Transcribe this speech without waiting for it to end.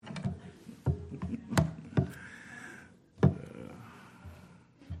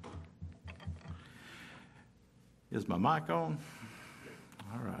Is my mic on?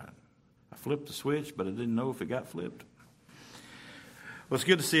 All right. I flipped the switch, but I didn't know if it got flipped. Well, it's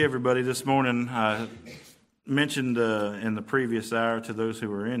good to see everybody this morning. I mentioned in the previous hour to those who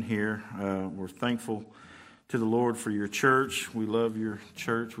were in here, we're thankful to the Lord for your church. We love your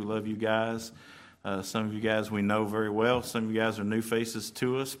church. We love you guys. Some of you guys we know very well. Some of you guys are new faces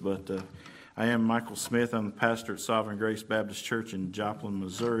to us, but I am Michael Smith. I'm the pastor at Sovereign Grace Baptist Church in Joplin,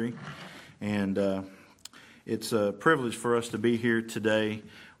 Missouri, and it's a privilege for us to be here today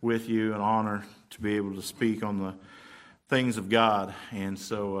with you, an honor to be able to speak on the things of God. And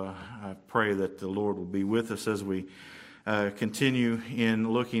so I pray that the Lord will be with us as we continue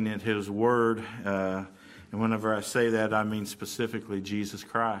in looking at His Word. And whenever I say that, I mean specifically Jesus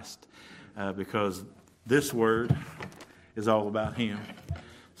Christ, because this Word is all about Him.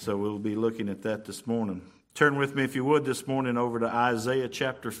 So we'll be looking at that this morning. Turn with me, if you would, this morning over to Isaiah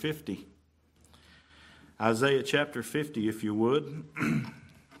chapter 50. Isaiah chapter 50, if you would.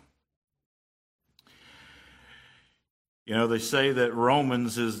 You know, they say that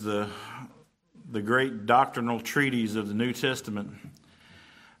Romans is the great doctrinal treatise of the New Testament.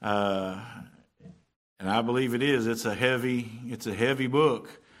 And I believe it is. It's a heavy book.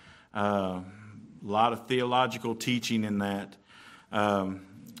 A lot of theological teaching in that.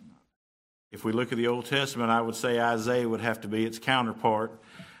 If we look at the Old Testament, I would say Isaiah would have to be its counterpart.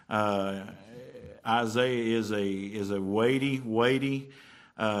 Isaiah is a weighty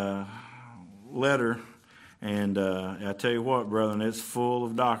letter, and I tell you what, brethren, it's full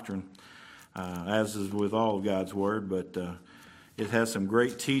of doctrine, as is with all of God's Word, but it has some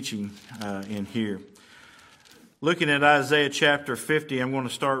great teaching in here. Looking at Isaiah chapter 50, I'm going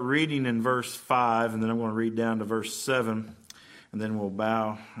to start reading in verse 5, and then I'm going to read down to verse 7, and then we'll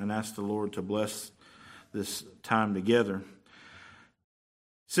bow and ask the Lord to bless this time together.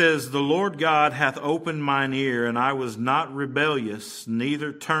 It says, "The Lord God hath opened mine ear, and I was not rebellious,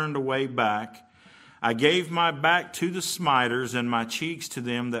 neither turned away back. I gave my back to the smiters, and my cheeks to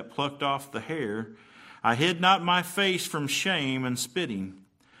them that plucked off the hair. I hid not my face from shame and spitting.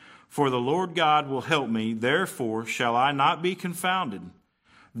 For the Lord God will help me, therefore shall I not be confounded.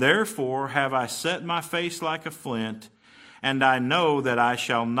 Therefore have I set my face like a flint, and I know that I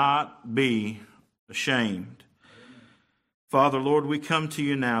shall not be ashamed." Father, Lord, we come to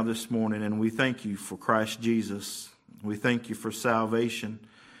you now this morning, and we thank you for Christ Jesus. We thank you for salvation.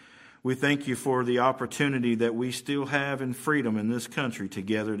 We thank you for the opportunity that we still have in freedom in this country to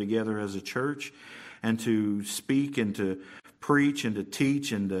gather together as a church and to speak and to preach and to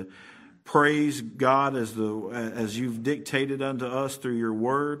teach and to praise God as you've dictated unto us through your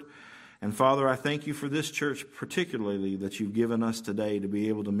word. And Father, I thank you for this church particularly that you've given us today to be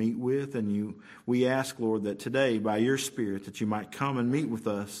able to meet with. And we ask, Lord, that today by your Spirit that you might come and meet with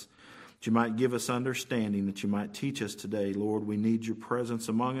us, that you might give us understanding, that you might teach us today. Lord, we need your presence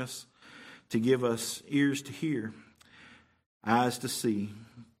among us to give us ears to hear, eyes to see,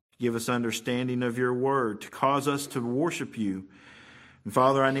 give us understanding of your word, to cause us to worship you. And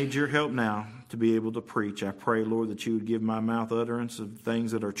Father, I need your help now to be able to preach. I pray, Lord, that you would give my mouth utterance of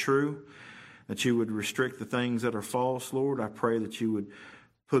things that are true, that you would restrict the things that are false, Lord. I pray that you would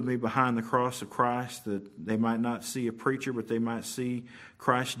put me behind the cross of Christ, that they might not see a preacher, but they might see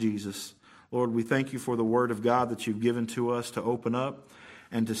Christ Jesus. Lord, we thank you for the word of God that you've given to us to open up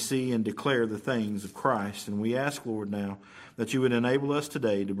and to see and declare the things of Christ. And we ask, Lord, now that you would enable us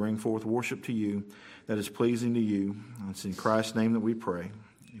today to bring forth worship to you that is pleasing to you. It's in Christ's name that we pray.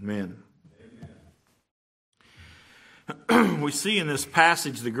 Amen. We see in this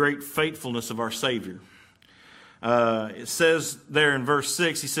passage the great faithfulness of our Savior. It says there in verse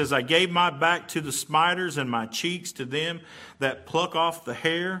 6, he says, "I gave my back to the smiters and my cheeks to them that pluck off the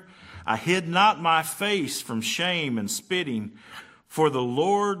hair. I hid not my face from shame and spitting, for the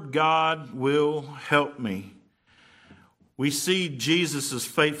Lord God will help me." We see Jesus'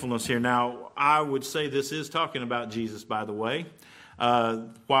 faithfulness here. Now, I would say this is talking about Jesus, by the way.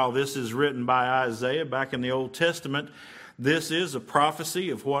 While this is written by Isaiah back in the Old Testament, this is a prophecy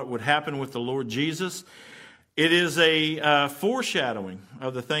of what would happen with the Lord Jesus. It is a foreshadowing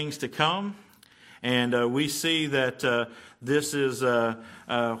of the things to come. And we see that this is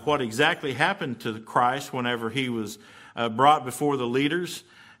what exactly happened to Christ whenever he was brought before the leaders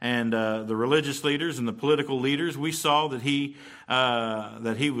and the religious leaders and the political leaders. We saw that he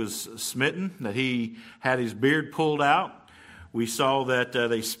was smitten, that he had his beard pulled out. We saw that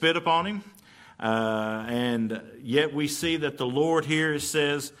they spit upon him. And yet we see that the Lord here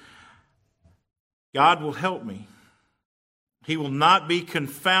says, God will help me. He will not be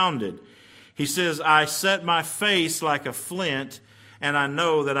confounded. He says, I set my face like a flint, and I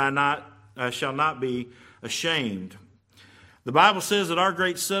know that I shall not be ashamed. The Bible says that our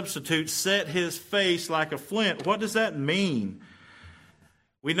great substitute set his face like a flint. What does that mean?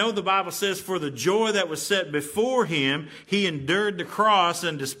 We know the Bible says, for the joy that was set before him, he endured the cross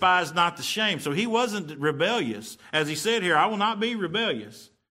and despised not the shame. So he wasn't rebellious. As he said here, I will not be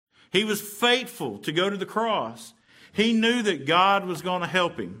rebellious. He was faithful to go to the cross. He knew that God was going to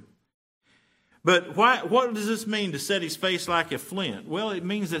help him. But what does this mean to set his face like a flint? Well, it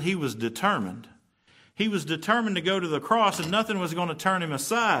means that he was determined. He was determined to go to the cross, and nothing was going to turn him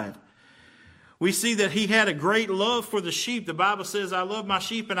aside. We see that he had a great love for the sheep. The Bible says, I love my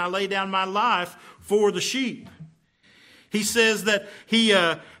sheep and I lay down my life for the sheep. He says that he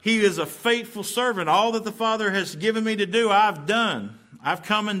is a faithful servant. All that the Father has given me to do, I've done. I've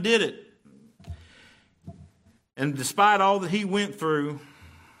come and did it. And despite all that he went through,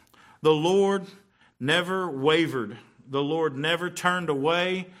 the Lord never wavered. The Lord never turned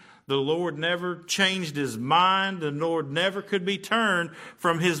away. The Lord never changed his mind. The Lord never could be turned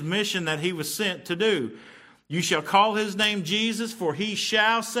from his mission that he was sent to do. You shall call his name Jesus, for he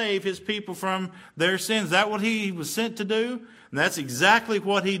shall save his people from their sins. Is that what he was sent to do? And that's exactly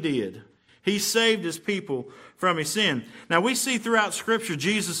what he did. He saved his people from his sin. Now we see throughout Scripture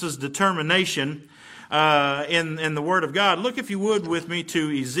Jesus' determination in the Word of God. Look, if you would, with me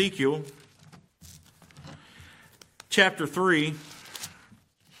to Ezekiel chapter 3.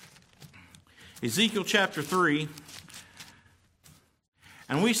 Ezekiel chapter 3.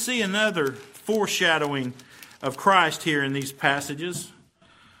 And we see another foreshadowing of Christ here in these passages.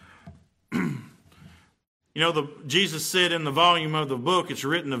 Jesus said in the volume of the book, it's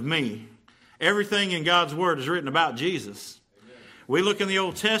written of me. Everything in God's Word is written about Jesus. We look in the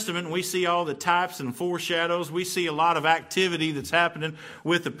Old Testament and we see all the types and foreshadows. We see a lot of activity that's happening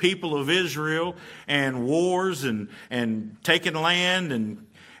with the people of Israel, and wars and taking land and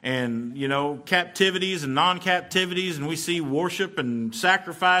captivities and non-captivities. And we see worship and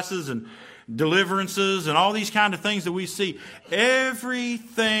sacrifices and deliverances and all these kind of things that we see.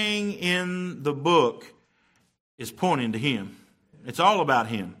 Everything in the book is pointing to Him. It's all about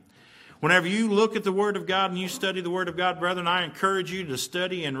Him. Whenever you look at the Word of God and you study the Word of God, brethren, I encourage you to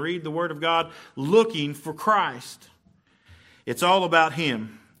study and read the Word of God looking for Christ. It's all about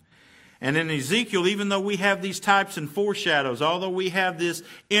Him. And in Ezekiel, even though we have these types and foreshadows, although we have this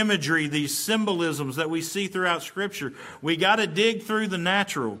imagery, these symbolisms that we see throughout Scripture, we got to dig through the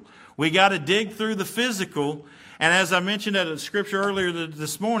natural. We got to dig through the physical. And as I mentioned at a Scripture earlier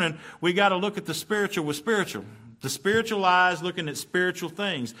this morning, we got to look at the spiritual with spiritual. The spiritual eyes looking at spiritual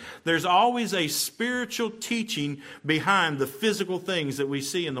things. There's always a spiritual teaching behind the physical things that we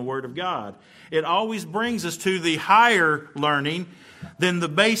see in the Word of God. It always brings us to the higher learning than the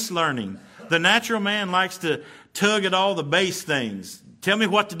base learning. The natural man likes to tug at all the base things. Tell me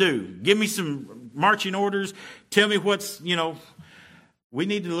what to do. Give me some marching orders. Tell me we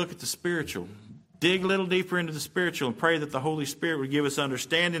need to look at the spiritual. Dig a little deeper into the spiritual and pray that the Holy Spirit would give us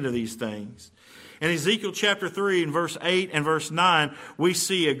understanding of these things. In Ezekiel chapter 3 and verse 8 and verse 9, we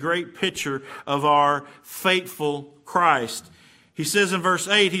see a great picture of our faithful Christ. He says in verse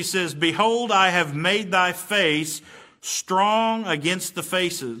 8, he says, "Behold, I have made thy face strong against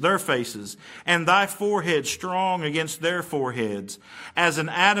their faces, and thy forehead strong against their foreheads. As an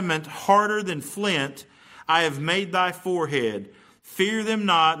adamant harder than flint, I have made thy forehead. Fear them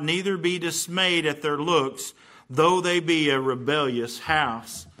not, neither be dismayed at their looks, though they be a rebellious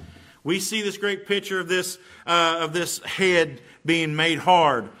house." We see this great picture of this head being made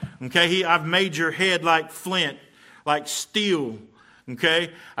hard. Okay, I've made your head like flint, like steel.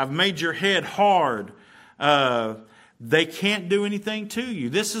 Okay, I've made your head hard. They can't do anything to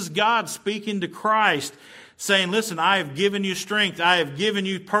you. This is God speaking to Christ, saying, listen, I have given you strength. I have given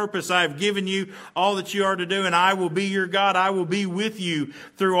you purpose. I have given you all that you are to do, and I will be your God. I will be with you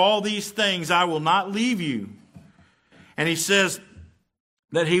through all these things. I will not leave you. And he says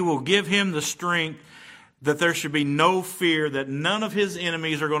that he will give him the strength, that there should be no fear, that none of his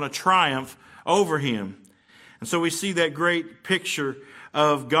enemies are going to triumph over him. And so we see that great picture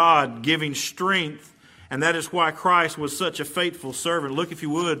of God giving strength, and that is why Christ was such a faithful servant. Look, if you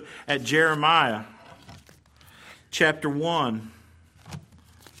would, at Jeremiah chapter 1.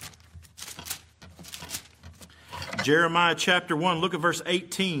 Jeremiah chapter 1, look at verse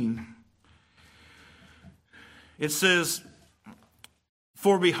 18. It says,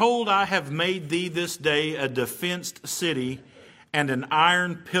 "For behold, I have made thee this day a defenced city, and an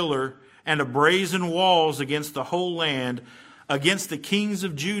iron pillar, and a brazen walls against the whole land, against the kings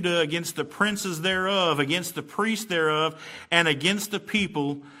of Judah, against the princes thereof, against the priests thereof, and against the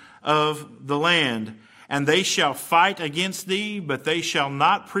people of the land. And they shall fight against thee, but they shall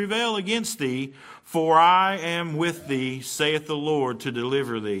not prevail against thee. For I am with thee, saith the Lord, to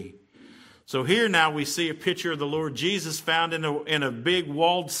deliver thee. So here now we see a picture of the Lord Jesus found in a big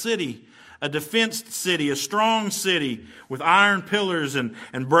walled city, a defensed city, a strong city with iron pillars and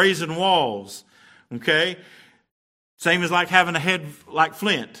brazen walls. Okay? Same as like having a head like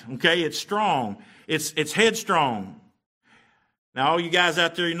flint. Okay? It's strong. It's headstrong. Now all you guys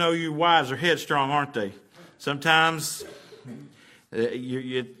out there, you know your wives are headstrong, aren't they? Sometimes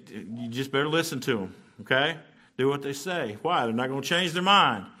you just better listen to them. Okay? Do what they say. Why? They're not going to change their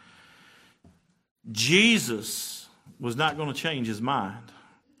mind. Jesus was not going to change his mind.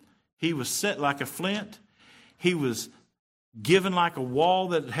 He was set like a flint. He was given like a wall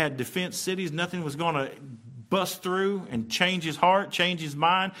that had defense cities. Nothing was going to bust through and change his heart, change his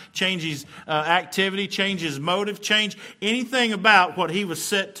mind, change his activity, change his motive, change anything about what he was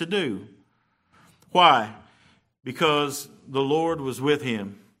set to do. Why? Because the Lord was with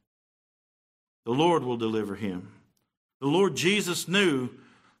him. The Lord will deliver him. The Lord Jesus knew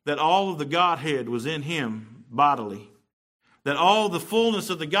that all of the Godhead was in him bodily. That all the fullness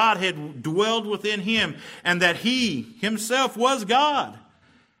of the Godhead dwelled within him. And that he himself was God.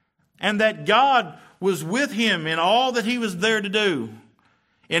 And that God was with him in all that he was there to do.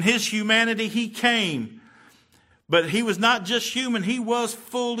 In his humanity he came. But he was not just human, he was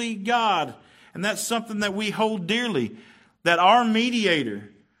fully God. And that's something that we hold dearly. That our mediator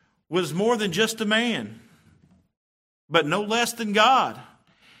was more than just a man. But no less than God.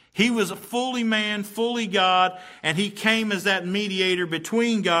 He was fully man, fully God, and he came as that mediator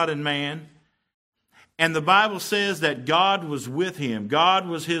between God and man. And the Bible says that God was with him. God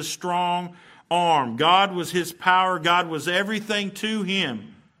was his strong arm. God was his power. God was everything to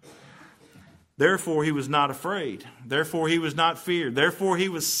him. Therefore, he was not afraid. Therefore, he was not feared. Therefore, he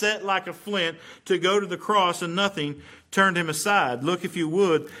was set like a flint to go to the cross, and nothing turned him aside. Look, if you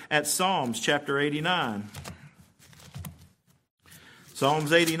would, at Psalms chapter 89.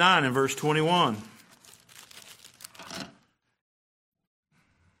 Psalms 89 and verse 21.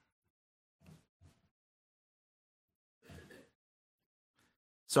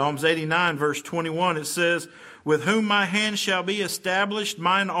 Psalms 89 verse 21, it says, With whom my hand shall be established,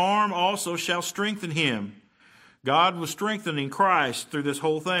 mine arm also shall strengthen him. God was strengthening Christ through this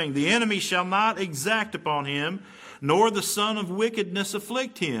whole thing. The enemy shall not exact upon him, nor the son of wickedness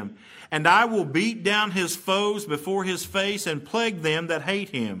afflict him. And I will beat down his foes before his face and plague them that hate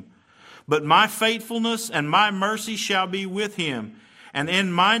him. But my faithfulness and my mercy shall be with him, and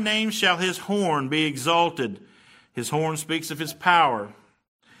in my name shall his horn be exalted. His horn speaks of his power.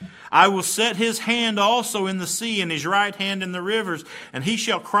 I will set his hand also in the sea, and his right hand in the rivers. And he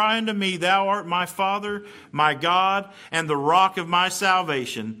shall cry unto me, Thou art my Father, my God, and the rock of my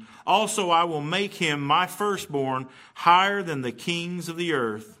salvation. Also I will make him my firstborn, higher than the kings of the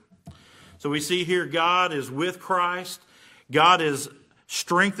earth. So we see here God is with Christ. God is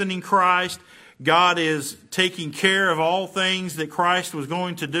strengthening Christ. God is taking care of all things that Christ was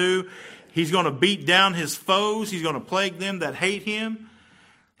going to do. He's going to beat down his foes. He's going to plague them that hate him.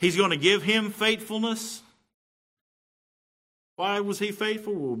 He's going to give him faithfulness. Why was he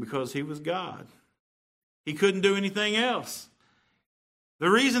faithful? Well, because he was God. He couldn't do anything else. The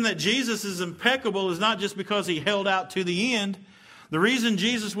reason that Jesus is impeccable is not just because he held out to the end. The reason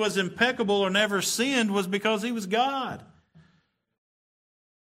Jesus was impeccable or never sinned was because he was God.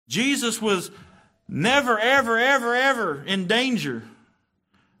 Jesus was never, ever, ever, ever in danger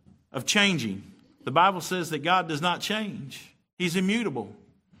of changing. The Bible says that God does not change. He's immutable.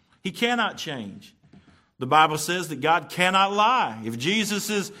 He cannot change. The Bible says that God cannot lie. If Jesus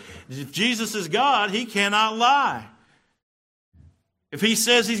is God, he cannot lie. If he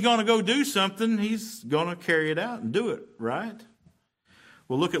says he's going to go do something, he's going to carry it out and do it, right?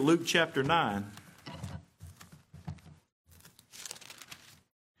 We'll look at Luke chapter 9.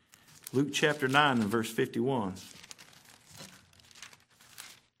 Luke chapter 9 and verse 51.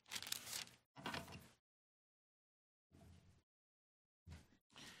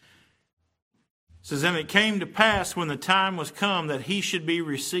 It says, And it came to pass when the time was come that he should be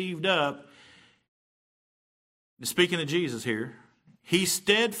received up. Speaking of Jesus here, he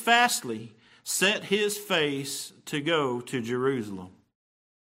steadfastly set his face to go to Jerusalem.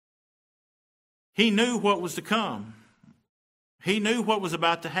 He knew what was to come. He knew what was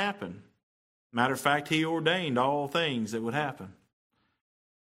about to happen. Matter of fact, he ordained all things that would happen.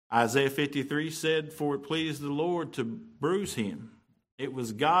 Isaiah 53 said, For it pleased the Lord to bruise him. It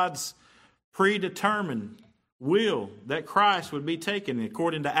was God's predetermined will that Christ would be taken.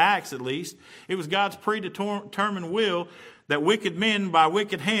 According to Acts, at least, it was God's predetermined will that wicked men by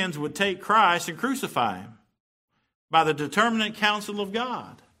wicked hands would take Christ and crucify him by the determinate counsel of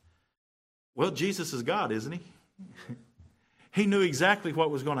God. Well, Jesus is God, isn't he? He knew exactly what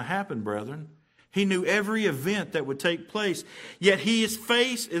was going to happen, brethren. He knew every event that would take place. Yet his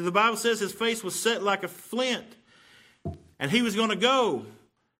face, the Bible says his face was set like a flint. And he was going to go.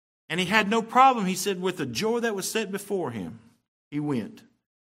 And he had no problem. He said, with the joy that was set before him, he went.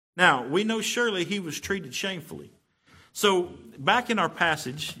 Now, we know surely he was treated shamefully. So, back in our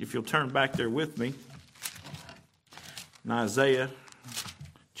passage, if you'll turn back there with me, in Isaiah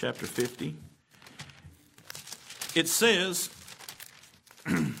chapter 50, it says,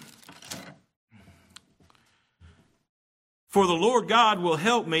 for the Lord God will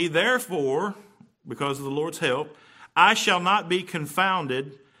help me, therefore, because of the Lord's help, I shall not be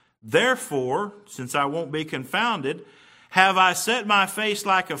confounded. Therefore, since I won't be confounded, have I set my face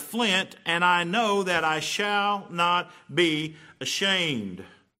like a flint, and I know that I shall not be ashamed.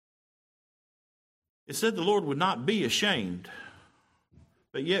 It said the Lord would not be ashamed.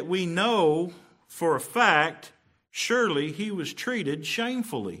 But yet we know for a fact, surely he was treated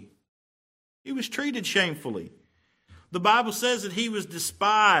shamefully. He was treated shamefully. The Bible says that he was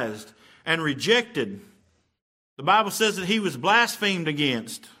despised and rejected. The Bible says that he was blasphemed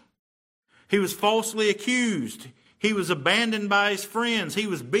against. He was falsely accused. He was abandoned by his friends. He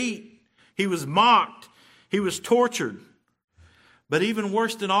was beat. He was mocked. He was tortured. But even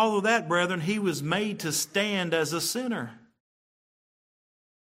worse than all of that, brethren, he was made to stand as a sinner.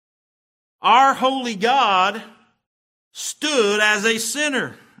 Our holy God stood as a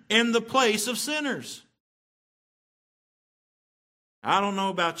sinner in the place of sinners. I don't know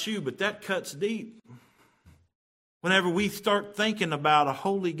about you, but that cuts deep. Whenever we start thinking about a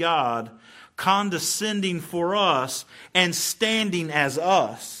holy God condescending for us and standing as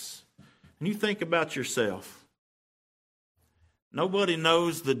us, and you think about yourself, nobody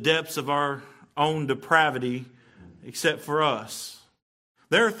knows the depths of our own depravity except for us.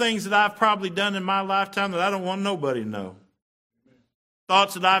 There are things that I've probably done in my lifetime that I don't want nobody to know.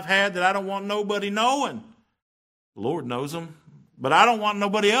 Thoughts that I've had that I don't want nobody knowing. The Lord knows them, but I don't want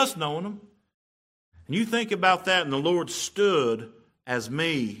nobody else knowing them. And you think about that, and the Lord stood as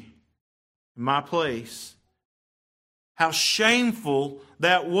me in my place. How shameful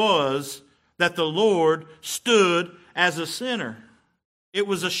that was that the Lord stood as a sinner. It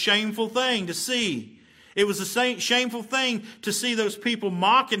was a shameful thing to see. It was a shameful thing to see those people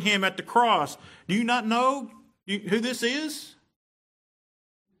mocking him at the cross. Do you not know who this is?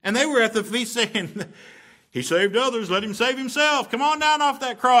 And they were at the feet saying, he saved others, let him save himself. Come on down off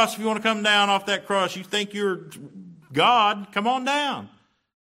that cross if you want to come down off that cross. You think you're God, come on down.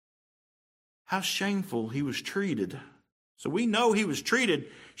 How shameful he was treated. So we know he was treated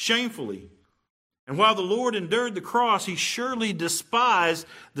shamefully. And while the Lord endured the cross, he surely despised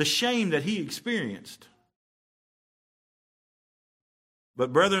the shame that he experienced.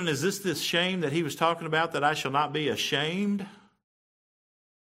 But brethren, is this shame that he was talking about, that I shall not be ashamed?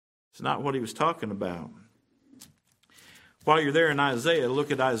 It's not what he was talking about. While you're there in Isaiah, look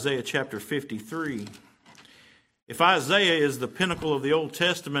at Isaiah chapter 53. If Isaiah is the pinnacle of the Old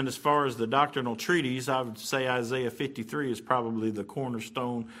Testament as far as the doctrinal treatise, I would say Isaiah 53 is probably the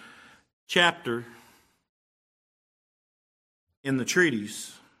cornerstone chapter in the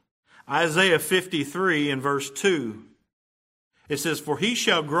treatise. Isaiah 53 in verse 2. It says, for he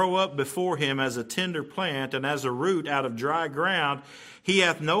shall grow up before him as a tender plant, and as a root out of dry ground. He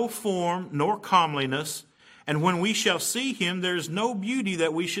hath no form nor comeliness, and when we shall see him, there is no beauty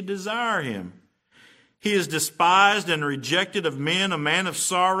that we should desire him. He is despised and rejected of men, a man of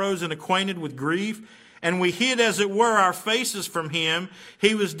sorrows and acquainted with grief. And we hid, as it were, our faces from him.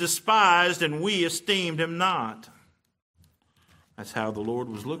 He was despised, and we esteemed him not. That's how the Lord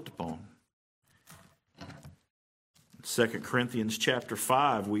was looked upon. 2 Corinthians chapter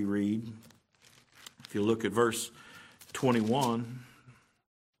 5 we read, if you look at verse 21,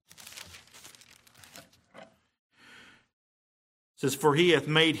 it says, for he hath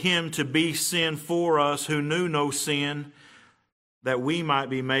made him to be sin for us who knew no sin, that we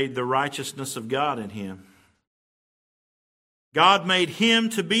might be made the righteousness of God in him. God made him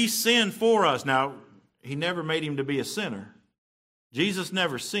to be sin for us. Now, he never made him to be a sinner. Jesus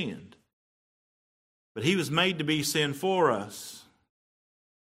never sinned. But he was made to be sin for us.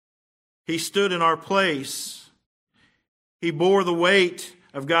 He stood in our place. He bore the weight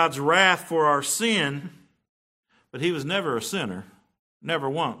of God's wrath for our sin. But he was never a sinner. Never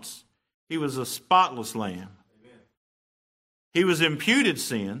once. He was a spotless lamb. Amen. He was imputed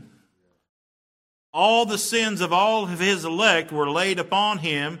sin. All the sins of all of his elect were laid upon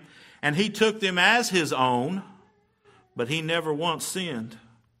him, and he took them as his own, but he never once sinned.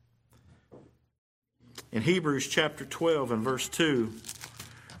 In Hebrews chapter 12 and verse 2,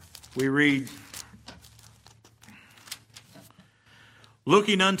 we read,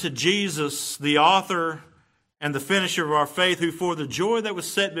 looking unto Jesus, the author and the finisher of our faith, who for the joy that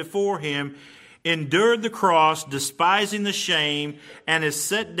was set before him endured the cross, despising the shame, and is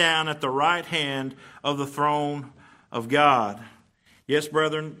set down at the right hand of the throne of God. Yes,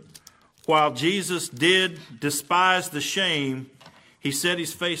 brethren, while Jesus did despise the shame, he set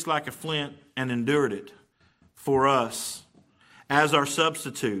his face like a flint and endured it for us as our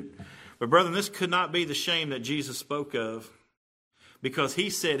substitute. But brethren, this could not be the shame that Jesus spoke of, because he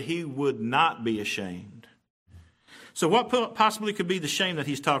said he would not be ashamed. So what possibly could be the shame that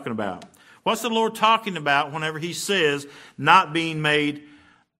he's talking about? What's the Lord talking about whenever he says not being made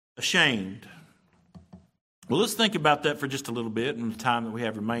ashamed? Well, let's think about that for just a little bit in the time that we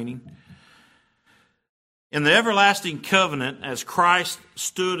have remaining. In the everlasting covenant, as Christ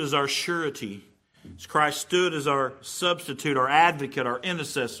stood as our surety, as Christ stood as our substitute, our advocate, our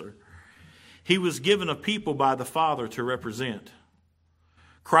intercessor, he was given a people by the Father to represent.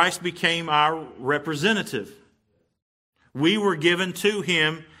 Christ became our representative. We were given to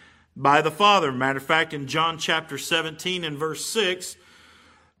him by the Father. Matter of fact, in John chapter 17 and verse 6,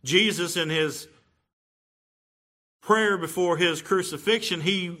 Jesus in his prayer before his crucifixion,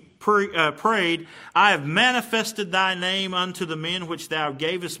 he prayed, I have manifested thy name unto the men which thou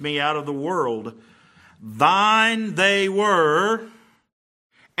gavest me out of the world. Thine they were,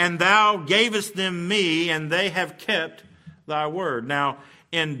 and thou gavest them me, and they have kept thy word. Now,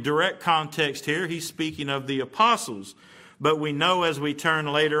 in direct context here, he's speaking of the apostles. But we know as we turn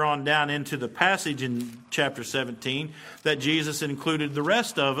later on down into the passage in chapter 17 that Jesus included the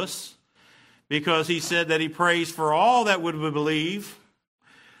rest of us, because he said that he prays for all that would believe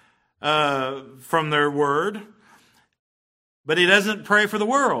from their word. But he doesn't pray for the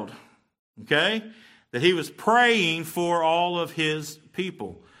world. Okay? That he was praying for all of his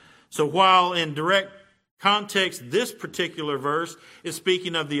people. So while in direct context, this particular verse is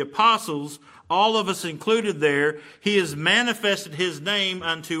speaking of the apostles, all of us included there, he has manifested his name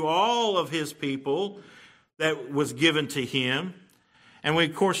unto all of his people that was given to him. And we,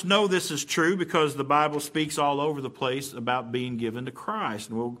 of course, know this is true because the Bible speaks all over the place about being given to Christ.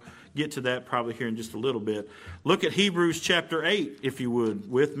 And we'll get to that probably here in just a little bit. Look at Hebrews chapter 8, if you would,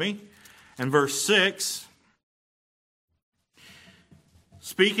 with me. And verse 6.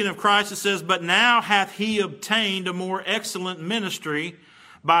 Speaking of Christ, it says, but now hath he obtained a more excellent ministry,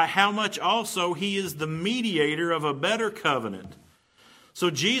 by how much also he is the mediator of a better covenant. So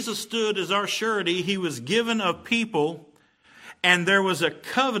Jesus stood as our surety. He was given a people, and there was a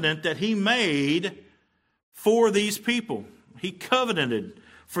covenant that he made for these people. He covenanted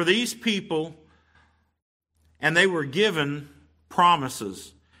for these people, and they were given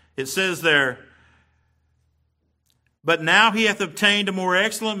promises. It says there, but now he hath obtained a more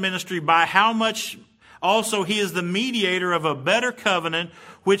excellent ministry, by how much also he is the mediator of a better covenant,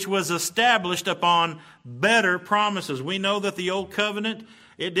 which was established upon better promises. We know that the old covenant,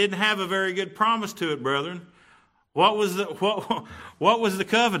 it didn't have a very good promise to it, brethren. What was the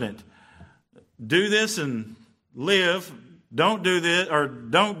covenant? Do this and live. Don't do this, or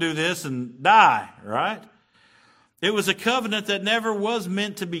don't do this and die, right? It was a covenant that never was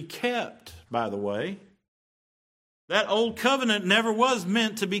meant to be kept, by the way. That old covenant never was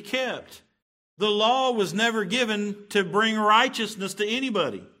meant to be kept. The law was never given to bring righteousness to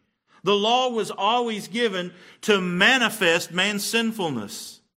anybody. The law was always given to manifest man's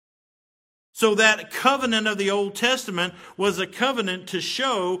sinfulness. So that covenant of the Old Testament was a covenant to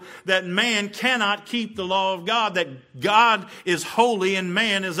show that man cannot keep the law of God, that God is holy and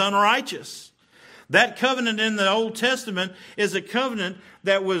man is unrighteous. That covenant in the Old Testament is a covenant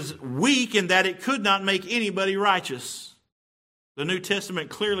that was weak and that it could not make anybody righteous. The New Testament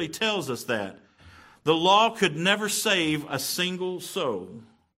clearly tells us that. The law could never save a single soul.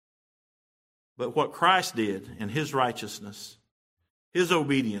 But what Christ did in his righteousness, his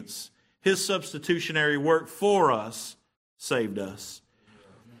obedience, his substitutionary work for us, saved us.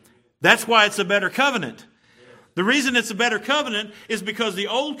 That's why it's a better covenant. The reason it's a better covenant is because the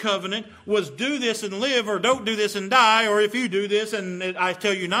old covenant was do this and live, or don't do this and die, or if you do this and I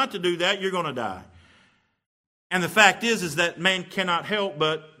tell you not to do that, you're going to die. And the fact is that man cannot help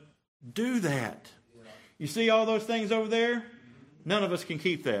but do that. You see all those things over there? None of us can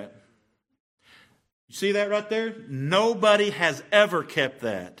keep that. You see that right there? Nobody has ever kept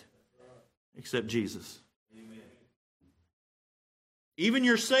that except Jesus. Amen. Even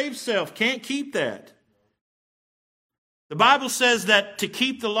your saved self can't keep that. The Bible says that to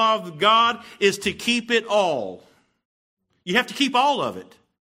keep the law of God is to keep it all. You have to keep all of it.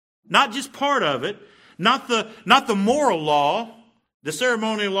 Not just part of it. Not the moral law. The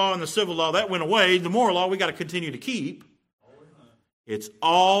ceremonial law and the civil law, that went away. The moral law we got to continue to keep. It's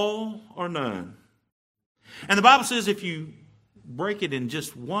all or none. And the Bible says if you break it in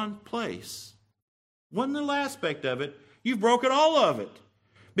just one place, one little aspect of it, you've broken all of it.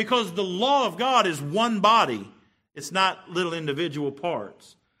 Because the law of God is one body. It's not little individual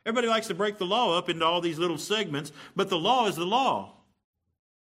parts. Everybody likes to break the law up into all these little segments, but the law is the law.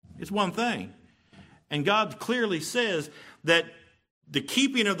 It's one thing. And God clearly says that the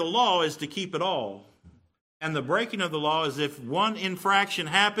keeping of the law is to keep it all. And the breaking of the law is if one infraction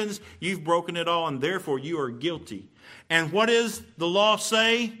happens, you've broken it all, and therefore you are guilty. And what does the law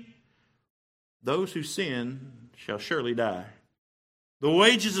say? Those who sin shall surely die. The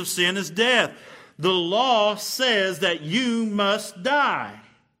wages of sin is death. The law says that you must die.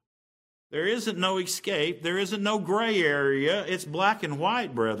 There isn't no escape. There isn't no gray area. It's black and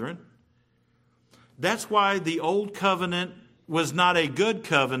white, brethren. That's why the old covenant was not a good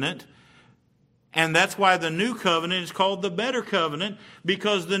covenant. And that's why the new covenant is called the better covenant,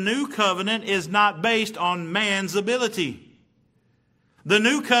 because the new covenant is not based on man's ability. The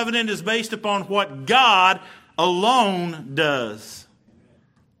new covenant is based upon what God alone does.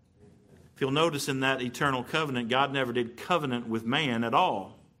 If you'll notice in that eternal covenant, God never did covenant with man at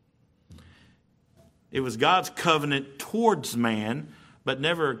all. It was God's covenant towards man, but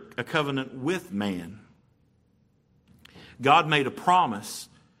never a covenant with man. God made a promise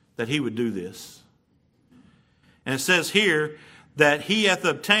that He would do this. And it says here that He hath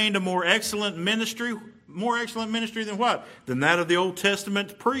obtained a more excellent ministry than what? Than that of the Old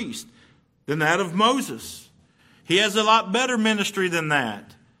Testament priest, than that of Moses. He has a lot better ministry than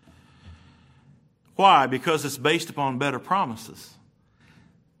that. Why? Because it's based upon better promises.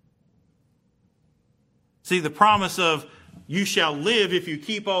 See, the promise of you shall live if you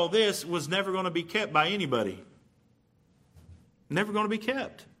keep all this was never going to be kept by anybody. Never going to be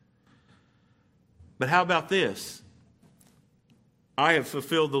kept. But how about this? I have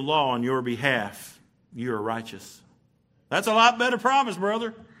fulfilled the law on your behalf. You are righteous. That's a lot better promise,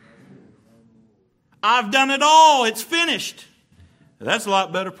 brother. I've done it all. It's finished. That's a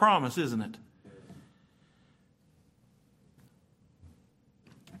lot better promise, isn't it?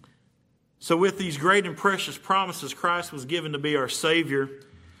 So with these great and precious promises, Christ was given to be our Savior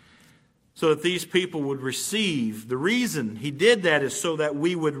so that these people would receive. The reason He did that is so that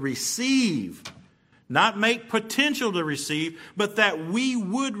we would receive. Not make potential to receive, but that we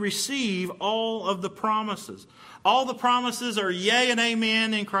would receive all of the promises. All the promises are yea and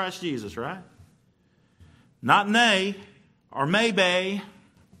amen in Christ Jesus, right? Not nay or maybe.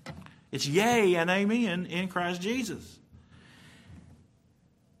 It's yea and amen in Christ Jesus.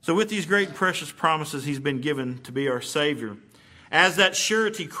 So with these great and precious promises, He's been given to be our Savior. As that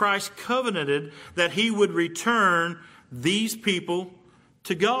surety, Christ covenanted that He would return these people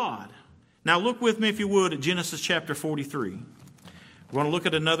to God. Now look with me, if you would, at Genesis chapter 43. We're going to look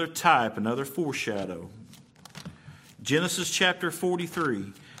at another type, another foreshadow. Genesis chapter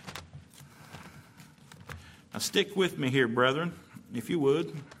 43. Now stick with me here, brethren, if you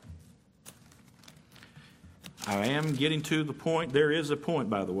would. I am getting to the point. There is a point,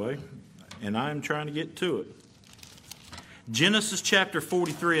 by the way, and I am trying to get to it. Genesis chapter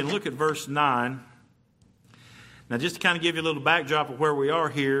 43, and look at verse 9. Now, just to kind of give you a little backdrop of where we are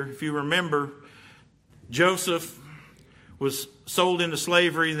here, if you remember, Joseph was sold into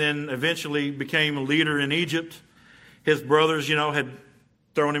slavery, then eventually became a leader in Egypt. His brothers, had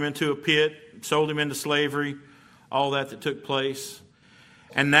thrown him into a pit, sold him into slavery, all that took place.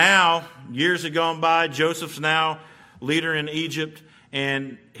 And now, years have gone by, Joseph's now leader in Egypt,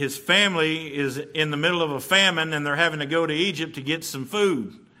 and his family is in the middle of a famine, and they're having to go to Egypt to get some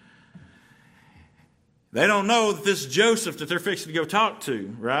food. They don't know that this is Joseph that they're fixing to go talk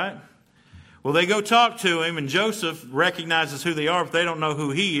to, right? Well, they go talk to him, and Joseph recognizes who they are, but they don't know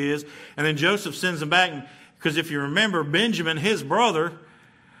who he is. And then Joseph sends them back, because if you remember, Benjamin, his brother,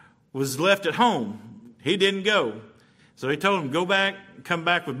 was left at home. He didn't go. So he told him, go back, come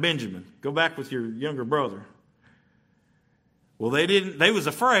back with Benjamin. Go back with your younger brother. Well, they didn't. They was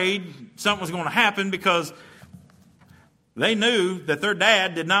afraid something was going to happen because they knew that their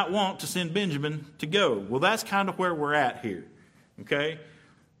dad did not want to send Benjamin to go. Well, that's kind of where we're at here. Okay?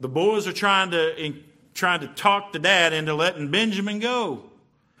 The boys are trying to talk the dad into letting Benjamin go.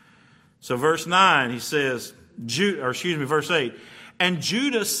 So verse 9, he says, verse 8. And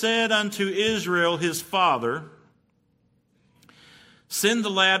Judah said unto Israel his father, send the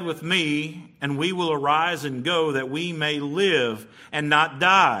lad with me, and we will arise and go, that we may live and not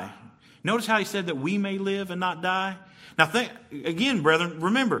die. Notice how he said that we may live and not die? Now, again, brethren,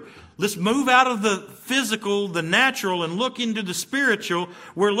 remember, let's move out of the physical, the natural, and look into the spiritual.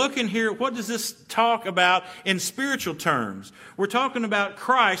 We're looking here, what does this talk about in spiritual terms? We're talking about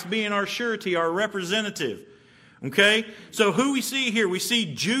Christ being our surety, our representative. Okay? So who we see here? We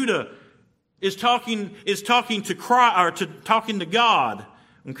see Judah is talking to Christ, or talking to God.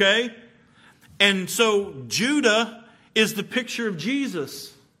 Okay? And so Judah is the picture of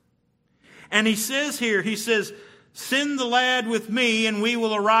Jesus. And he says here, send the lad with me, and we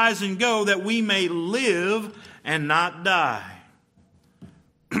will arise and go, that we may live and not die.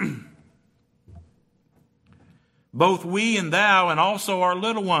 Both we and thou, and also our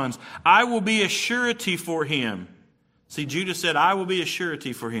little ones. I will be a surety for him. See, Judah said, I will be a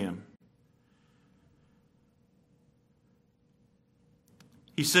surety for him.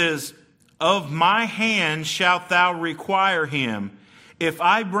 He says, of my hand shalt thou require him. If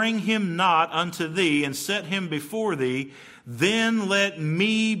I bring him not unto thee and set him before thee, then let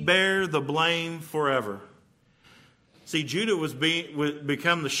me bear the blame forever. See, Judah would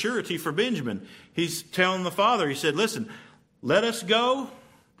become the surety for Benjamin. He's telling the father, he said, listen, let us go,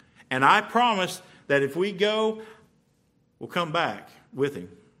 and I promise that if we go, we'll come back with him.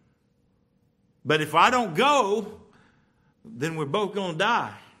 But if I don't go, then we're both going to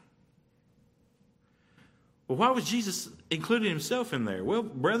die. Well, why was Jesus including himself in there? Well,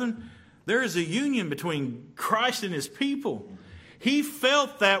 brethren, there is a union between Christ and his people. He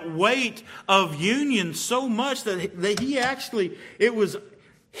felt that weight of union so much that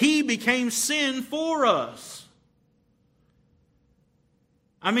he became sin for us.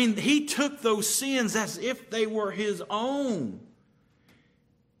 I mean, he took those sins as if they were his own.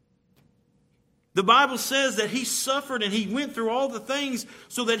 The Bible says that he suffered and he went through all the things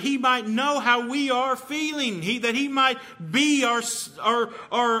so that he might know how we are feeling. That he might be that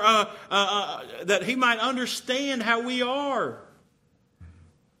he might understand how we are,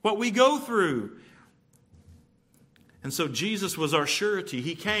 what we go through. And so Jesus was our surety.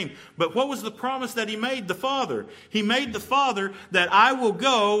 He came. But what was the promise that he made the Father? He made the Father that I will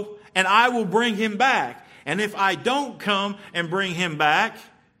go and I will bring him back. And if I don't come and bring him back,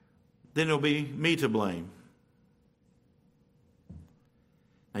 then it'll be me to blame.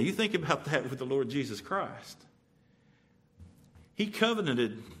 Now you think about that with the Lord Jesus Christ. He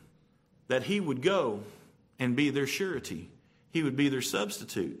covenanted that he would go and be their surety. He would be their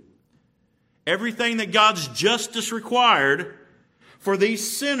substitute. Everything that God's justice required for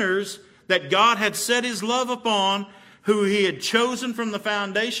these sinners that God had set his love upon, who he had chosen from the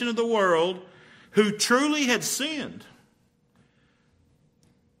foundation of the world, who truly had sinned,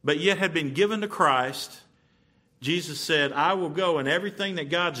 but yet had been given to Christ. Jesus said, I will go, and everything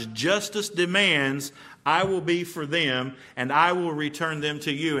that God's justice demands, I will be for them, and I will return them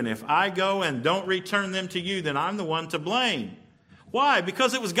to you. And if I go and don't return them to you, then I'm the one to blame. Why?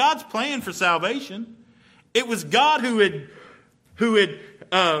 Because it was God's plan for salvation. It was God who had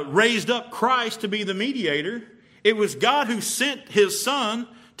raised up Christ to be the mediator. It was God who sent his Son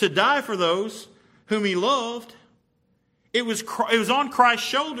to die for those whom he loved. It was on Christ's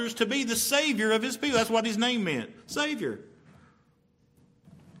shoulders to be the Savior of his people. That's what his name meant, Savior.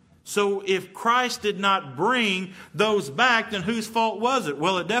 So if Christ did not bring those back, then whose fault was it?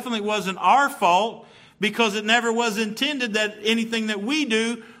 Well, it definitely wasn't our fault, because it never was intended that anything that we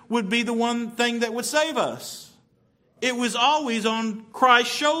do would be the one thing that would save us. It was always on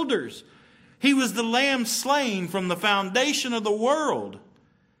Christ's shoulders. He was the lamb slain from the foundation of the world.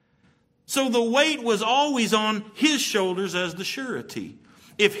 So the weight was always on his shoulders as the surety.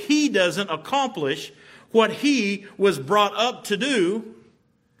 If he doesn't accomplish what he was brought up to do,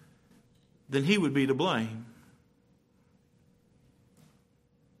 then he would be to blame.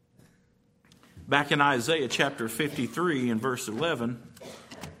 Back in Isaiah chapter 53 and verse 11,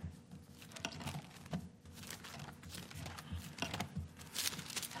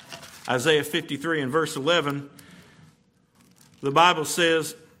 Isaiah 53 and verse 11, the Bible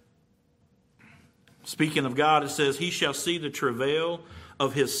says, speaking of God, it says, he shall see the travail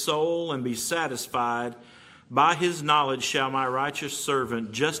of his soul and be satisfied. By his knowledge shall my righteous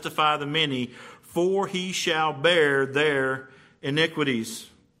servant justify the many, for he shall bear their iniquities.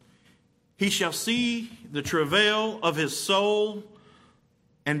 He shall see the travail of his soul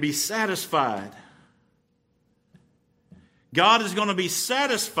and be satisfied. God is going to be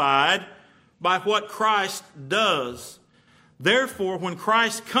satisfied by what Christ does. Therefore, when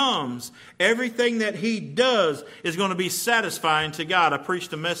Christ comes, everything that he does is going to be satisfying to God. I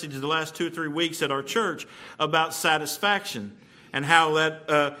preached a message the last 2 or 3 weeks at our church about satisfaction and how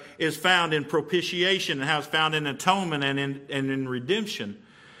that is found in propitiation and how it's found in atonement and in redemption.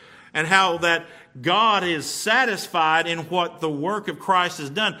 And how that God is satisfied in what the work of Christ has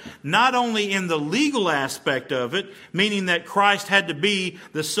done, not only in the legal aspect of it, meaning that Christ had to be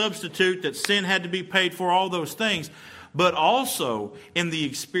the substitute, that sin had to be paid for, all those things, but also in the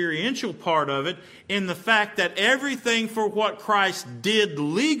experiential part of it, in the fact that everything for what Christ did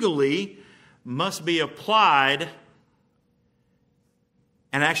legally must be applied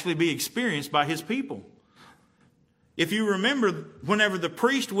and actually be experienced by His people. If you remember, whenever the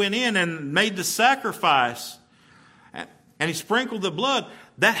priest went in and made the sacrifice and he sprinkled the blood,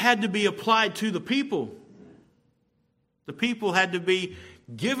 that had to be applied to the people. The people had to be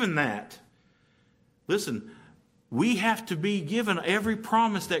given that. Listen, we have to be given every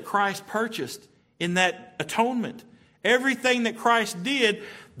promise that Christ purchased in that atonement. Everything that Christ did,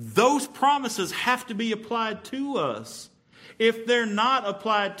 those promises have to be applied to us. If they're not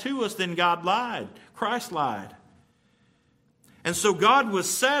applied to us, then God lied. Christ lied. And so God was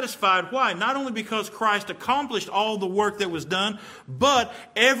satisfied. Why? Not only because Christ accomplished all the work that was done, but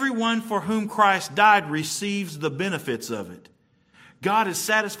everyone for whom Christ died receives the benefits of it. God is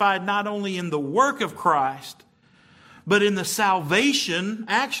satisfied not only in the work of Christ, but in the salvation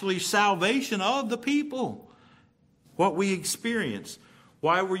of the people. What we experience.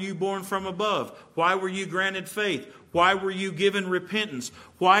 Why were you born from above? Why were you granted faith? Why were you given repentance?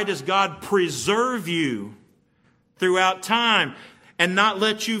 Why does God preserve you throughout time and not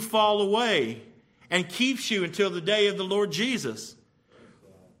let you fall away and keeps you until the day of the Lord Jesus?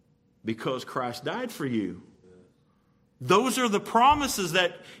 Because Christ died for you. Those are the promises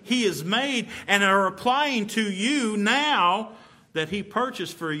that He has made and are applying to you now that He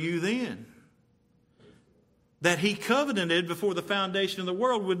purchased for you then. That He covenanted before the foundation of the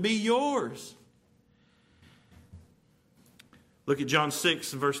world would be yours. Look at John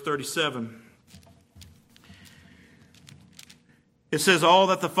 6 and verse 37. It says, all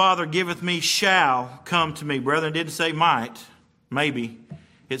that the Father giveth me shall come to me. Brethren, it didn't say might, maybe.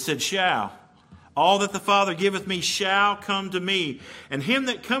 It said shall. All that the Father giveth me shall come to me. And him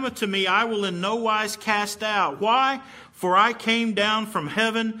that cometh to me I will in no wise cast out. Why? For I came down from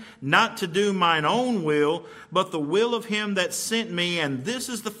heaven not to do mine own will, but the will of him that sent me. And this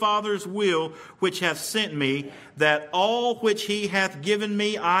is the Father's will which hath sent me, that all which He hath given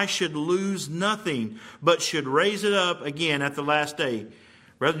me I should lose nothing, but should raise it up again at the last day.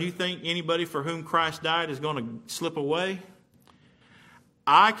 Brother, do you think anybody for whom Christ died is going to slip away?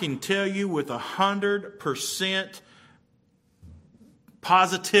 I can tell you with 100%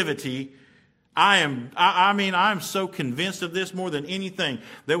 positivity, I'm so convinced of this more than anything.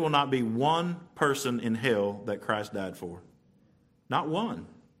 There will not be one person in hell that Christ died for. Not one.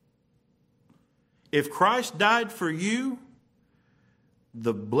 If Christ died for you,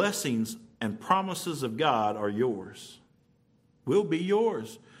 the blessings and promises of God are yours. Will be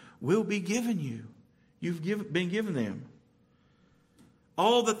yours. Will be given you. You've been given them.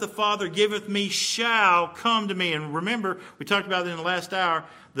 All that the Father giveth me shall come to me. And remember, we talked about it in the last hour.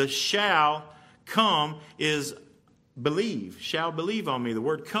 The shall come is believe. Shall believe on me. The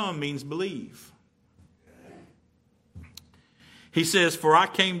word come means believe. He says, for I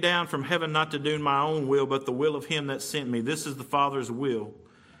came down from heaven not to do my own will, but the will of Him that sent me. This is the Father's will.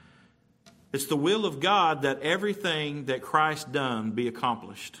 It's the will of God that everything that Christ done be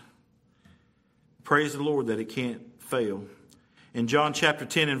accomplished. Praise the Lord that it can't fail. In John chapter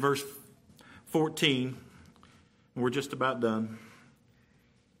 10 and verse 14, we're just about done.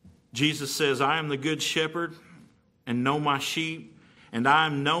 Jesus says, I am the good shepherd and know my sheep, and I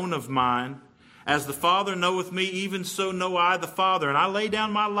am known of mine. As the Father knoweth me, even so know I the Father. And I lay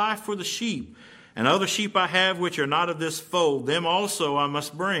down my life for the sheep. And other sheep I have which are not of this fold, them also I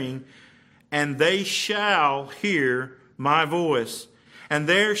must bring, and they shall hear my voice. And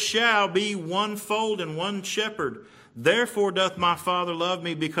there shall be one fold and one shepherd. Therefore doth my Father love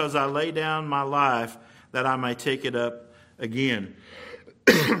me, because I lay down my life that I may take it up again.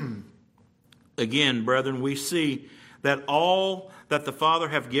 Again, brethren, we see that all that the Father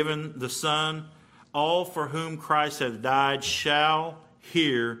hath given the Son, all for whom Christ hath died, shall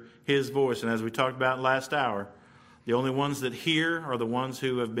hear His voice. And as we talked about last hour, the only ones that hear are the ones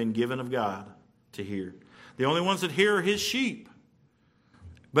who have been given of God to hear. The only ones that hear are His sheep.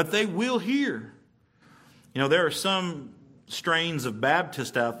 But they will hear. You know, there are some strains of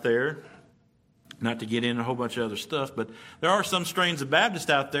Baptist out there, not to get into a whole bunch of other stuff, but there are some strains of Baptist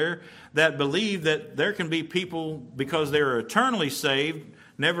out there that believe that there can be people, because they're eternally saved,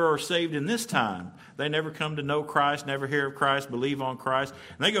 never are saved in this time. They never come to know Christ, never hear of Christ, believe on Christ.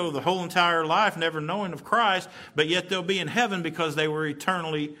 And they go the whole entire life never knowing of Christ, but yet they'll be in heaven because they were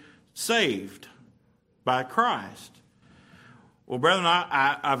eternally saved by Christ. Well, brethren,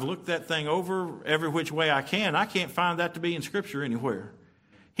 I've looked that thing over every which way I can. I can't find that to be in Scripture anywhere.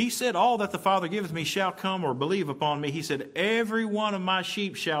 He said, all that the Father giveth me shall come or believe upon me. He said, every one of my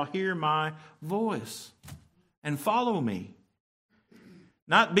sheep shall hear my voice and follow me.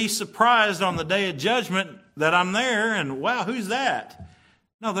 Not be surprised on the day of judgment that I'm there and, wow, who's that?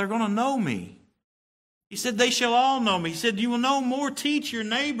 No, they're going to know me. He said, they shall all know me. He said, you will no more teach your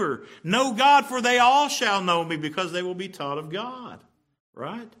neighbor. Know God, for they all shall know me, because they will be taught of God.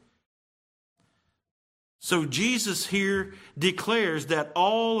 Right? So Jesus here declares that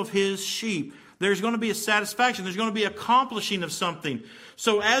all of his sheep, there's going to be a satisfaction. There's going to be accomplishing of something.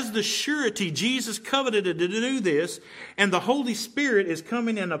 So as the surety, Jesus coveted to do this, and the Holy Spirit is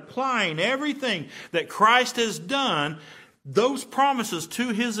coming and applying everything that Christ has done, those promises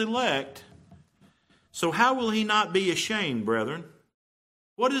to his elect. So how will he not be ashamed, brethren?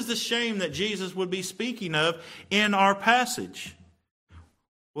 What is the shame that Jesus would be speaking of in our passage?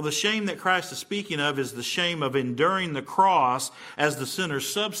 Well, the shame that Christ is speaking of is the shame of enduring the cross as the sinner's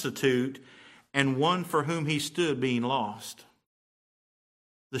substitute and one for whom he stood being lost.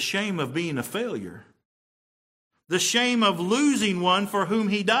 The shame of being a failure. The shame of losing one for whom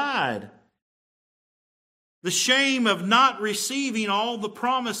he died. The shame of not receiving all the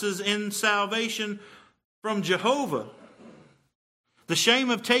promises in salvation from Jehovah. The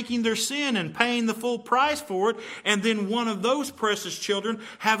shame of taking their sin and paying the full price for it, and then one of those precious children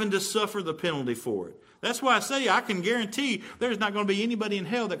having to suffer the penalty for it. That's why I say I can guarantee there's not going to be anybody in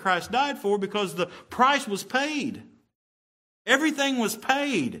hell that Christ died for, because the price was paid. Everything was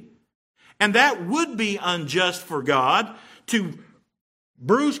paid. And that would be unjust for God to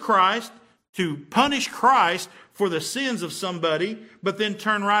bruise Christ, to punish Christ for the sins of somebody, but then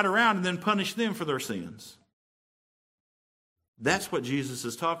turn right around and then punish them for their sins. That's what Jesus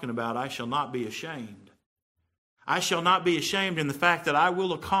is talking about. I shall not be ashamed. I shall not be ashamed in the fact that I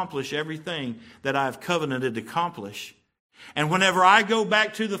will accomplish everything that I've covenanted to accomplish. And whenever I go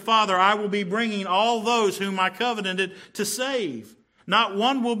back to the Father, I will be bringing all those whom I covenanted to save. Not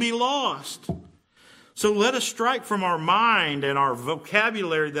one will be lost. So let us strike from our mind and our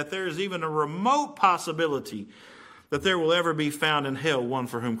vocabulary that there is even a remote possibility that there will ever be found in hell one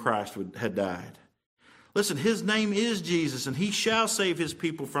for whom Christ had died. Listen, his name is Jesus, and he shall save his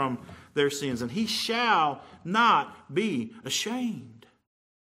people from their sins, and he shall not be ashamed.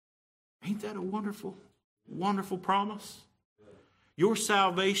 Ain't that a wonderful, wonderful promise? Your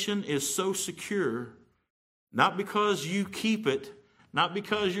salvation is so secure, not because you keep it, not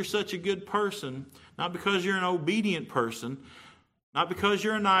because you're such a good person, not because you're an obedient person, not because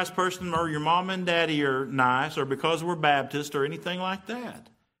you're a nice person or your mom and daddy are nice or because we're Baptist or anything like that.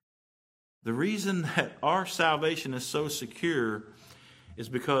 The reason that our salvation is so secure is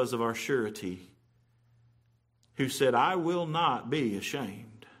because of our surety, who said, I will not be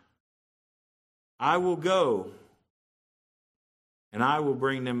ashamed. I will go and I will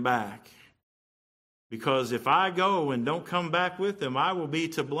bring them back. Because if I go and don't come back with them, I will be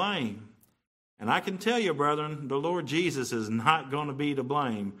to blame. And I can tell you, brethren, the Lord Jesus is not going to be to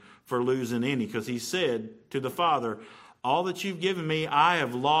blame for losing any, because he said to the Father, all that you've given me, I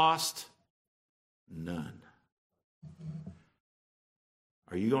have lost none.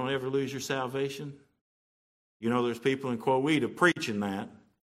 Are you going to ever lose your salvation? You know, there's people in Coweta preaching that.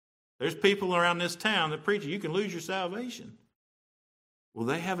 There's people around this town that preach you can lose your salvation. Well,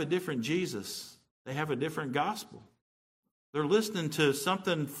 they have a different Jesus. They have a different gospel. They're listening to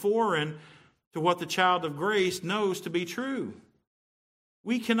something foreign to what the child of grace knows to be true.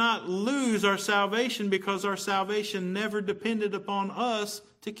 We cannot lose our salvation because our salvation never depended upon us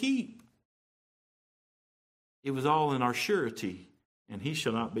to keep. It was all in our surety, and he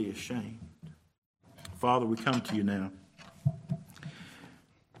shall not be ashamed. Father, we come to you now.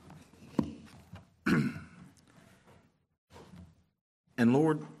 And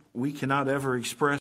Lord, we cannot ever express